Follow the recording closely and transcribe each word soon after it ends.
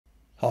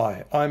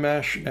Hi, I'm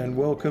Ash and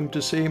welcome to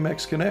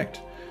CMxConnect.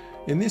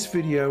 In this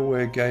video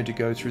we're going to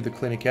go through the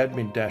clinic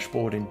admin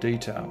dashboard in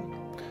detail.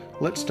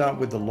 Let's start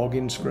with the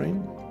login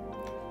screen.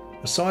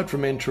 Aside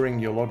from entering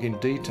your login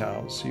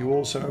details, you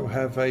also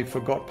have a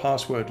forgot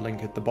password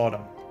link at the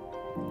bottom.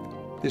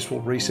 This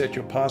will reset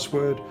your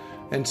password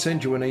and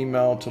send you an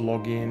email to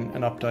log in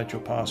and update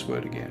your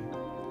password again.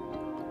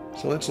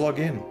 So let's log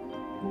in.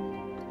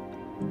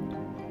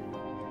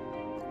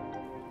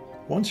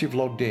 Once you've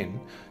logged in,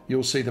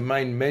 you'll see the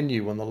main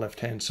menu on the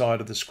left-hand side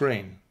of the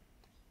screen.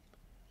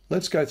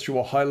 Let's go through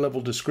a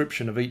high-level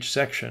description of each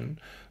section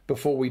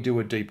before we do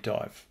a deep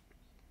dive.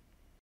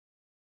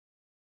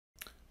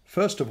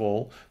 First of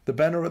all, the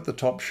banner at the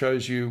top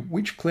shows you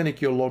which clinic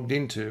you're logged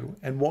into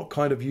and what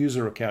kind of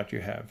user account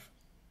you have.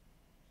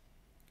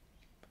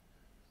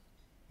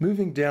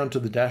 Moving down to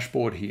the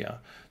dashboard here,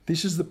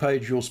 this is the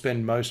page you'll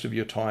spend most of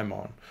your time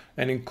on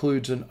and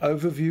includes an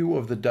overview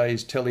of the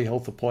day's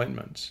telehealth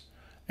appointments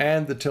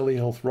and the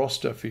telehealth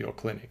roster for your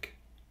clinic.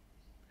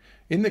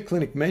 In the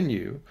clinic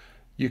menu,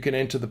 you can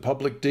enter the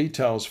public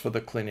details for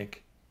the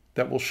clinic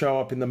that will show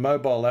up in the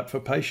mobile app for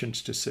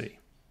patients to see.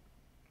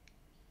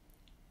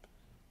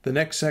 The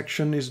next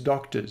section is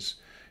doctors.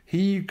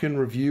 Here you can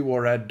review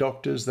or add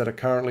doctors that are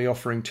currently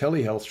offering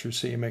telehealth through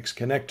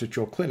CMxConnect at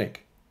your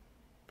clinic.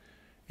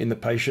 In the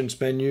patients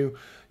menu,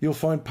 you'll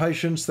find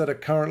patients that are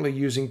currently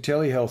using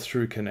telehealth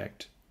through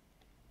Connect.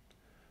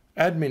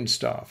 Admin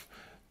staff.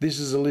 This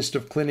is a list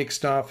of clinic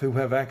staff who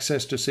have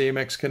access to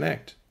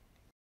CMxConnect.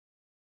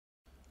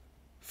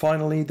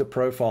 Finally, the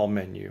profile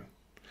menu.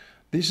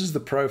 This is the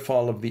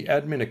profile of the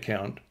admin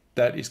account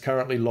that is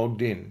currently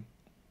logged in.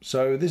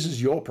 So this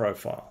is your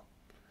profile.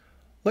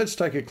 Let's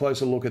take a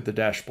closer look at the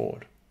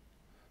dashboard.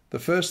 The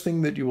first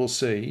thing that you will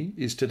see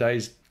is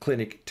today's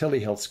clinic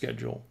telehealth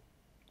schedule.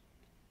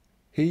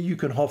 Here you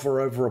can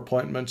hover over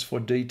appointments for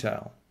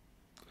detail.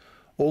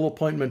 All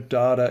appointment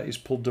data is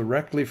pulled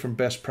directly from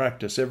best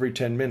practice every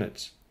 10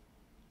 minutes.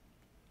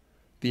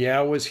 The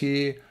hours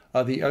here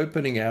are the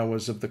opening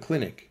hours of the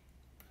clinic.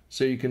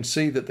 So you can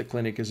see that the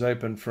clinic is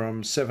open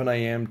from 7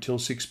 a.m. till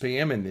 6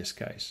 p.m. in this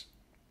case.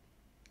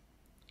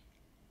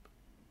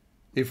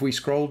 If we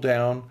scroll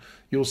down,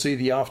 you'll see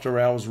the after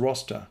hours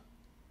roster.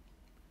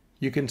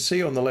 You can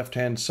see on the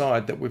left-hand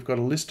side that we've got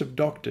a list of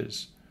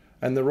doctors,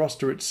 and the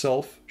roster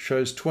itself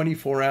shows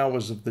 24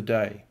 hours of the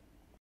day.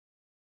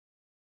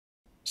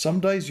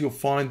 Some days you'll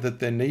find that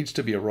there needs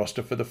to be a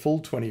roster for the full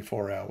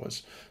 24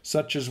 hours,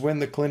 such as when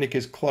the clinic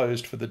is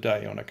closed for the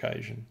day on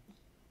occasion.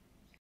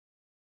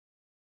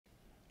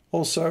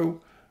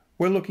 Also,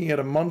 we're looking at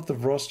a month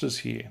of rosters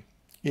here.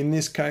 In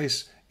this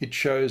case, it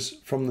shows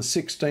from the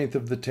 16th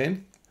of the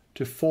 10th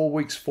to 4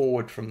 weeks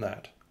forward from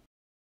that.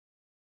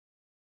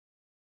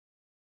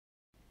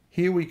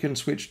 Here we can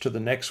switch to the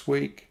next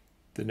week,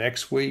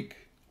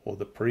 or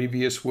the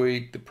previous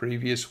week,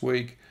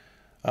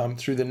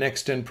 through the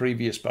next and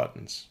previous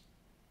buttons.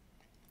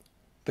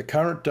 The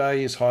current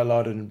day is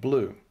highlighted in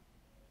blue.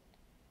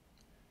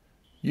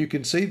 You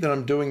can see that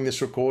I'm doing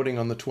this recording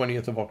on the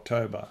 20th of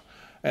October,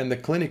 and the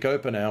clinic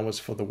open hours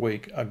for the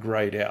week are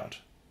greyed out.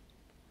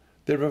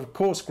 They're of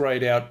course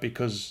greyed out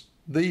because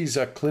these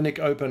are clinic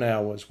open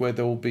hours where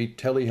there will be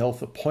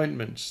telehealth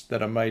appointments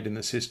that are made in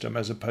the system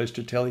as opposed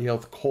to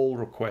telehealth call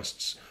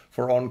requests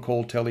for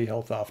on-call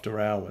telehealth after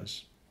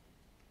hours.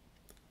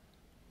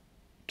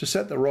 To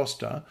set the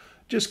roster,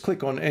 just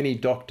click on any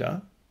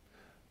doctor,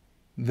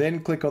 then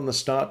click on the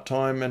start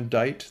time and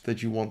date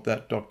that you want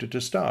that doctor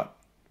to start.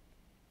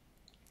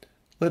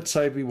 Let's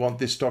say we want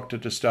this doctor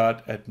to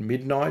start at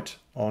midnight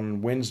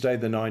on Wednesday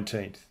the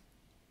 19th.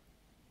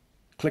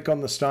 Click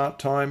on the start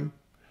time,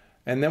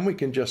 and then we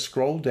can just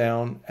scroll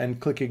down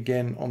and click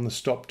again on the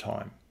stop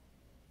time.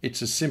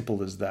 It's as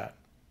simple as that.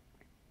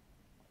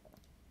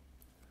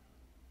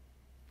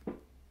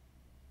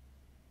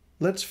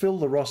 Let's fill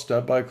the roster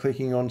by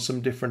clicking on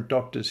some different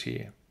doctors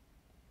here.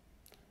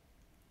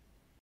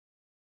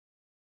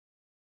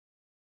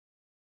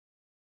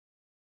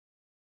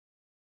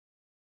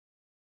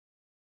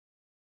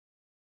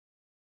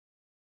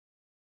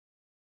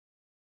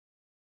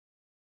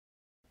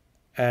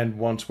 And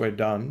once we're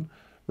done,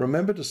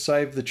 remember to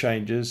save the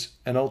changes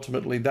and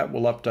ultimately that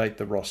will update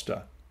the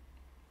roster.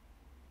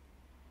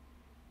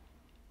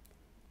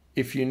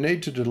 If you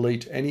need to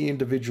delete any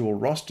individual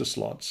roster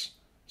slots,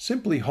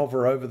 simply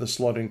hover over the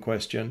slot in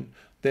question,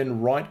 then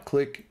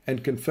right-click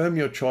and confirm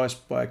your choice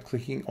by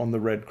clicking on the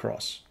red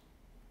cross.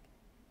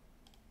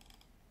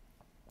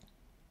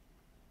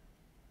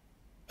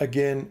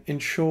 Again,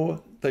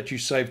 ensure that you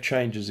save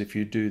changes if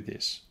you do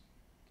this.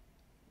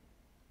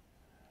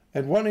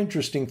 And one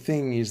interesting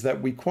thing is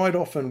that we quite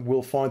often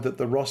will find that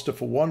the roster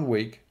for one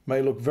week may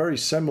look very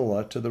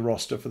similar to the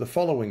roster for the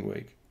following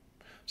week.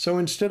 So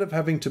instead of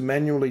having to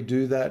manually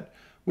do that,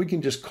 we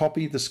can just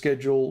copy the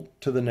schedule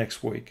to the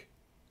next week.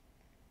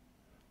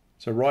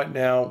 So right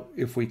now,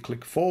 if we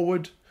click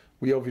forward,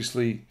 we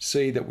obviously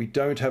see that we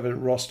don't have a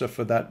roster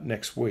for that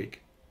next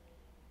week.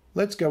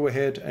 Let's go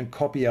ahead and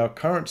copy our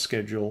current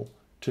schedule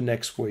to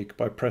next week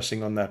by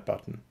pressing on that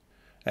button.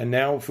 And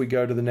now if we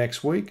go to the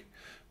next week,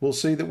 we'll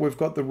see that we've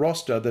got the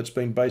roster that's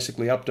been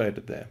basically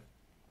updated there.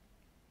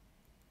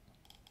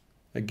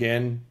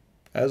 Again,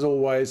 as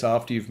always,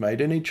 after you've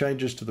made any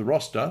changes to the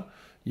roster,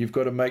 you've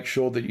got to make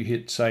sure that you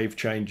hit Save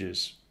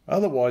Changes.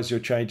 Otherwise, your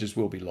changes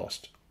will be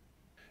lost.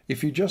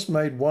 If you just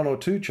made 1 or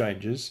 2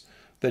 changes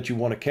that you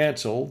want to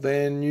cancel,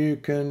 then you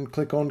can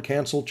click on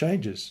Cancel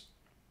Changes.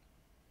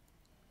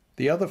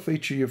 The other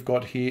feature you've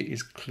got here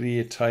is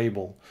Clear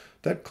Table.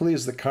 That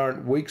clears the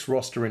current week's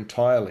roster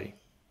entirely.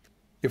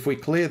 If we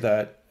clear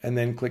that and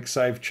then click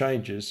Save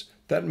Changes,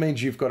 that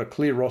means you've got a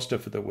clear roster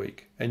for the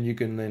week and you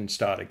can then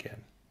start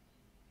again.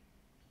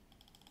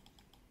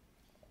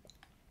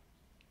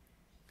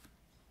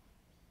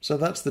 So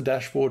that's the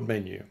dashboard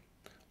menu.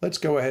 Let's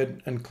go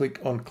ahead and click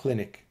on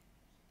Clinic.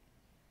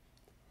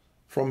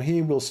 From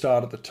here, we'll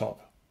start at the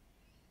top.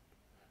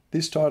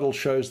 This title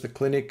shows the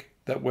clinic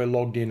that we're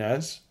logged in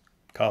as,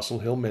 Castle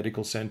Hill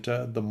Medical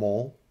Centre, the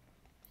mall.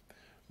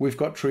 We've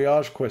got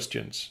triage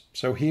questions.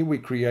 So here we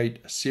create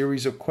a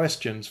series of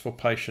questions for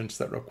patients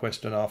that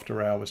request an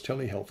after-hours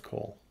telehealth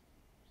call.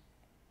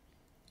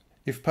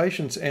 If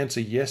patients answer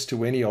yes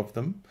to any of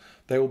them,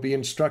 they will be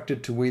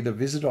instructed to either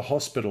visit a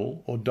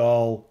hospital or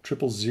dial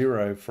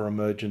 000 for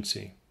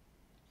emergency.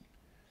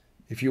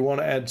 If you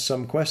want to add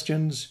some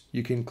questions,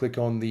 you can click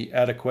on the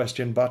Add a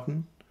Question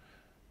button,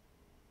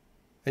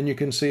 and you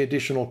can see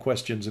additional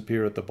questions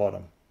appear at the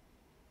bottom.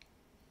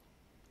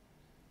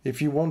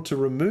 If you want to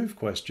remove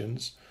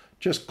questions,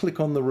 just click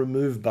on the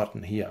Remove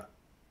button here.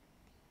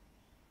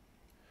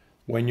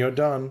 When you're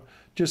done,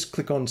 just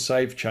click on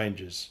Save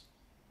Changes.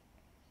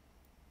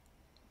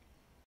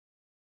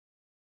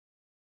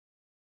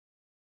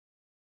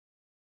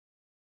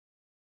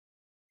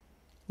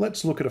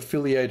 Let's look at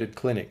affiliated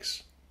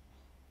clinics.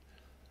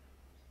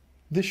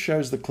 This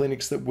shows the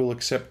clinics that will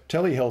accept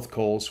telehealth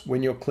calls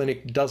when your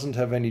clinic doesn't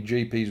have any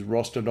GPs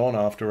rostered on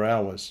after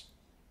hours.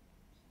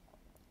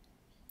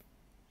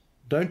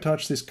 Don't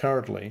touch this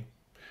currently.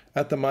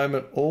 At the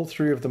moment, all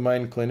 3 of the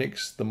main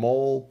clinics, the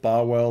Mall,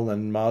 Barwell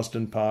and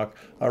Marsden Park,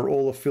 are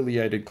all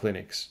affiliated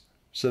clinics,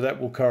 so that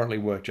will currently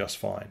work just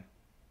fine.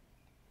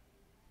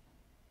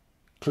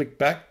 Click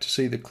back to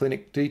see the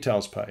clinic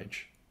details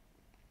page.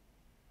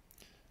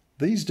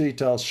 These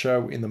details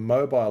show in the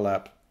mobile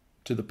app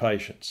to the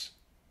patients.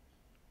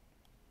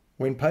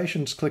 When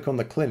patients click on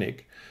the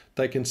clinic,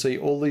 they can see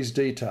all these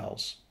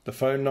details, the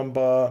phone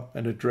number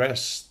and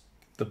address,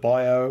 the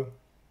bio.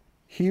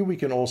 Here we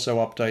can also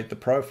update the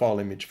profile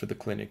image for the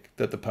clinic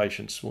that the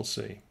patients will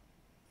see.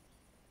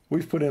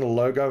 We've put in a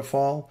logo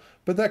file,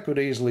 but that could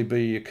easily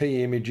be a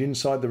key image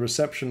inside the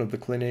reception of the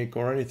clinic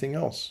or anything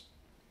else.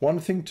 One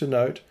thing to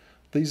note,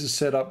 these are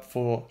set up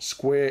for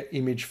square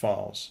image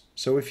files.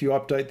 So if you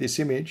update this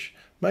image,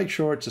 make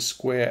sure it's a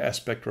square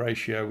aspect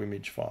ratio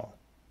image file.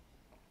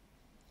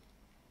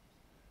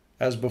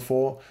 As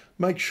before,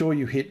 make sure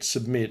you hit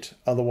Submit,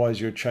 otherwise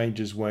your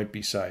changes won't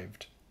be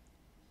saved.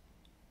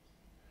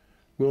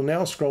 We'll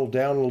now scroll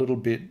down a little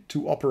bit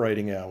to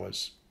operating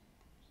hours.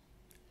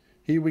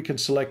 Here we can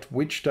select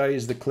which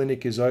days the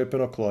clinic is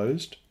open or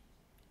closed.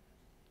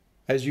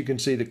 As you can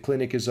see, the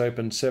clinic is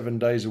open 7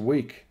 days a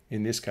week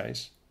in this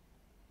case.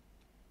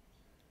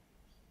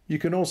 You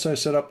can also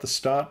set up the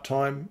start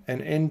time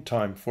and end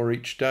time for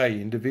each day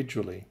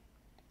individually.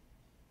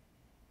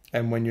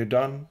 And when you're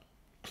done,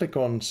 click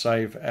on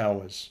Save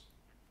Hours.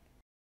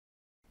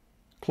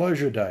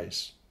 Closure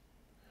days.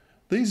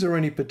 These are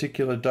any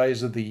particular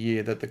days of the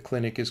year that the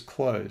clinic is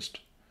closed.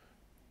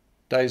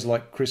 Days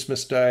like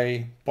Christmas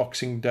Day,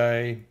 Boxing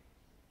Day,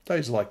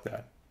 days like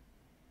that.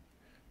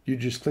 You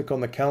just click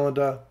on the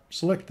calendar,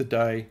 select the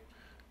day,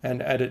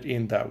 and add it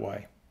in that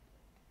way.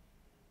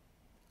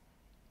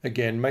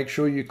 Again, make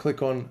sure you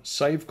click on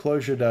Save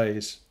Closure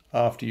Days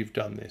after you've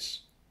done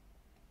this.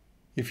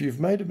 If you've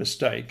made a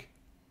mistake,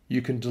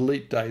 you can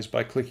delete days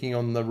by clicking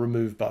on the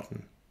Remove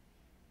button.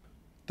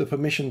 The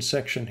Permissions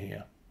section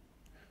here.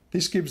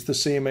 This gives the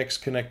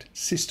CMxConnect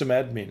system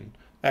admin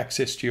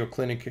access to your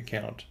clinic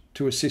account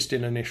to assist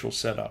in initial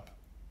setup.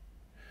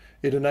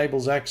 It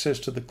enables access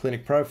to the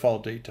clinic profile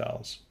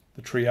details,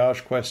 the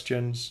triage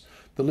questions,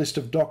 the list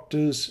of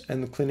doctors,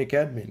 and the clinic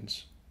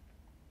admins.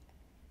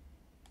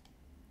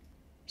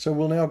 So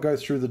we'll now go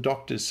through the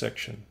Doctors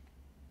section.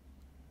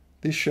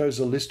 This shows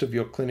a list of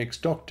your clinic's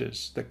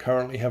doctors that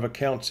currently have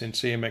accounts in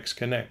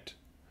CMxConnect.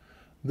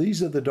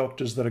 These are the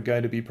doctors that are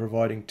going to be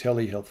providing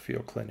telehealth for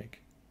your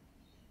clinic.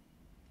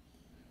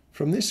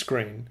 From this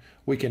screen,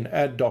 we can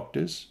add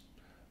doctors.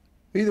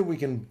 Either we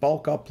can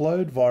bulk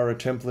upload via a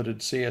templated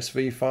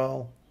CSV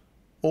file,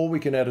 or we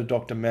can add a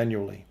doctor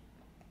manually.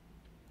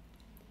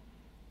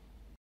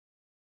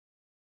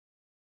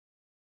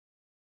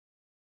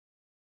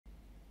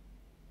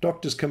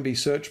 Doctors can be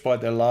searched by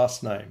their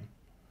last name.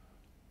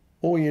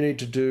 All you need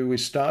to do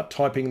is start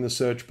typing in the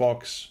search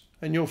box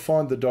and you'll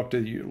find the doctor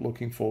you're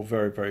looking for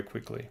very, very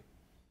quickly.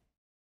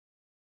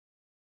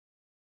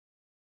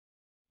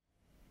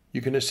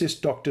 You can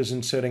assist doctors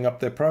in setting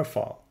up their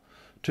profile.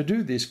 To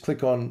do this,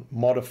 click on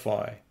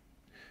Modify.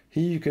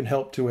 Here you can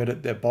help to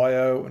edit their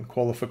bio and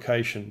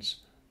qualifications,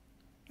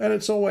 And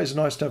it's always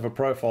nice to have a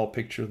profile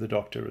picture of the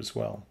doctor as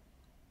well.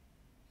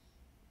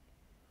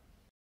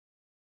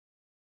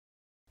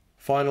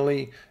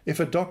 Finally, if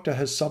a doctor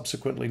has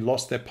subsequently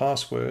lost their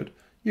password,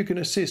 you can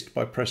assist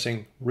by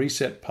pressing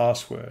Reset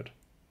Password.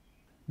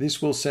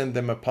 This will send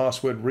them a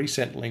password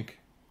reset link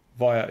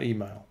via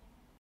email.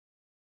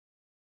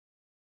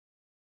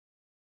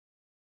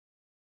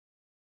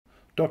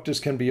 Doctors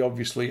can be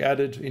obviously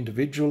added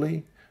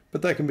individually,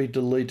 but they can be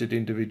deleted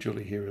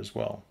individually here as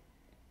well.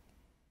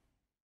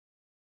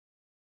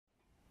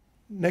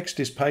 Next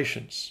is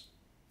patients.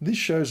 This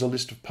shows a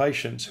list of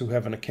patients who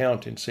have an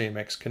account in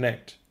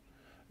CMxConnect,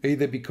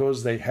 either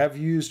because they have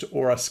used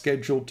or are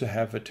scheduled to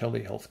have a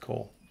telehealth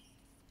call.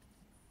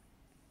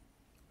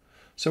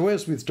 So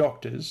as with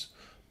doctors,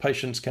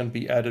 patients can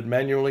be added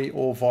manually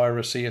or via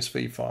a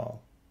CSV file.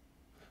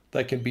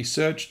 They can be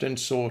searched and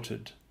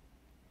sorted.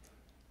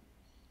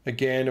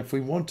 Again, if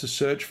we want to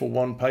search for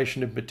one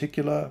patient in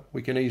particular,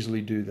 we can easily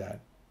do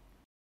that.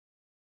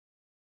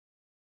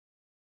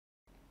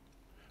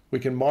 We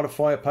can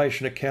modify a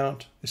patient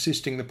account,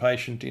 assisting the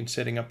patient in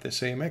setting up their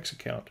CMX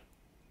account.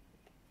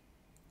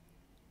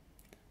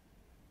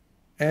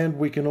 And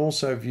we can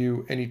also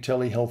view any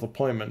telehealth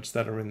appointments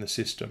that are in the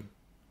system.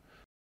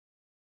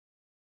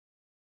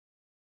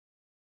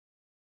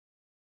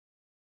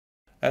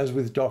 As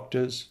with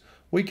doctors,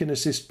 we can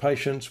assist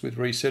patients with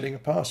resetting a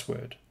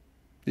password.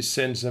 This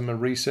sends them a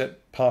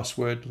reset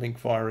password link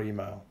via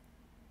email.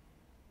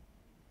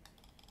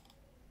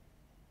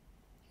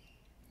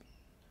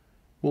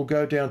 We'll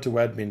go down to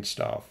admin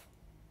staff.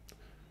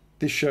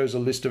 This shows a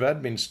list of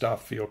admin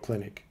staff for your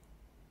clinic.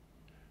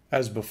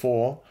 As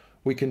before,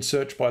 we can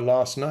search by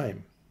last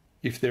name,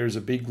 if there is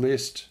a big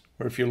list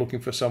or if you're looking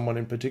for someone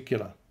in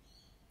particular.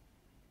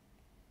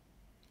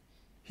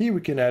 Here we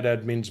can add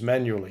admins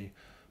manually,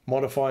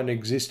 modify an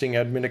existing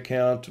admin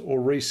account,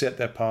 or reset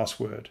their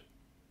password.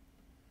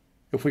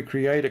 If we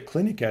create a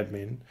clinic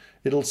admin,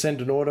 it'll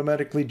send an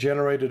automatically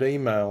generated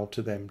email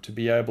to them to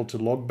be able to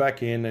log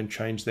back in and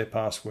change their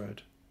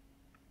password.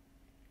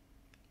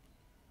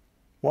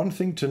 One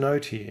thing to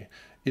note here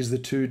is the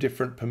two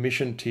different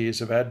permission tiers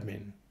of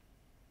admin.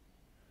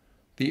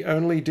 The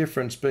only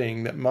difference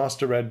being that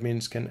master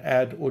admins can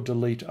add or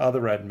delete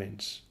other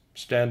admins.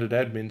 Standard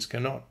admins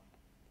cannot.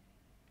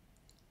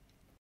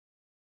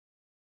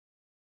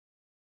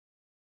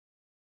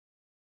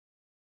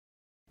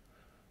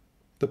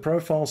 The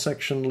profile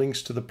section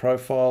links to the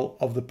profile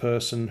of the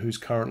person who's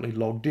currently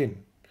logged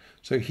in.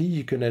 So here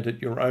you can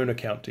edit your own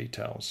account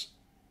details.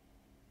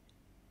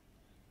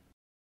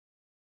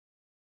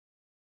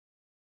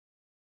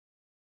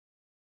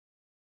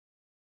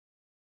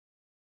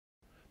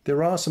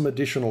 There are some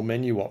additional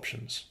menu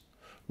options.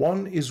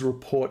 One is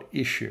Report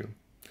Issue.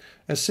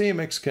 As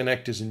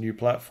CMxConnect is a new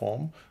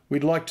platform,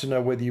 we'd like to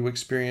know whether you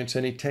experience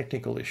any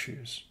technical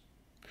issues.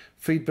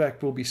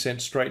 Feedback will be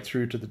sent straight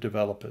through to the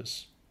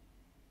developers.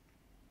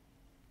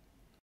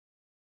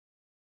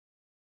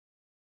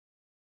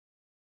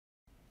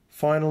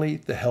 Finally,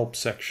 the Help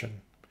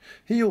section.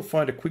 Here you'll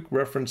find a quick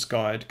reference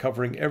guide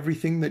covering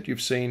everything that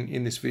you've seen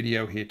in this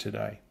video here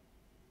today.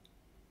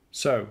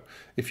 So,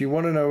 if you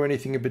want to know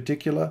anything in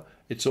particular,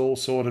 it's all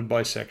sorted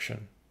by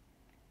section.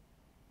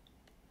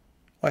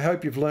 I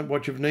hope you've learnt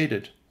what you've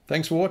needed.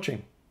 Thanks for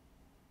watching.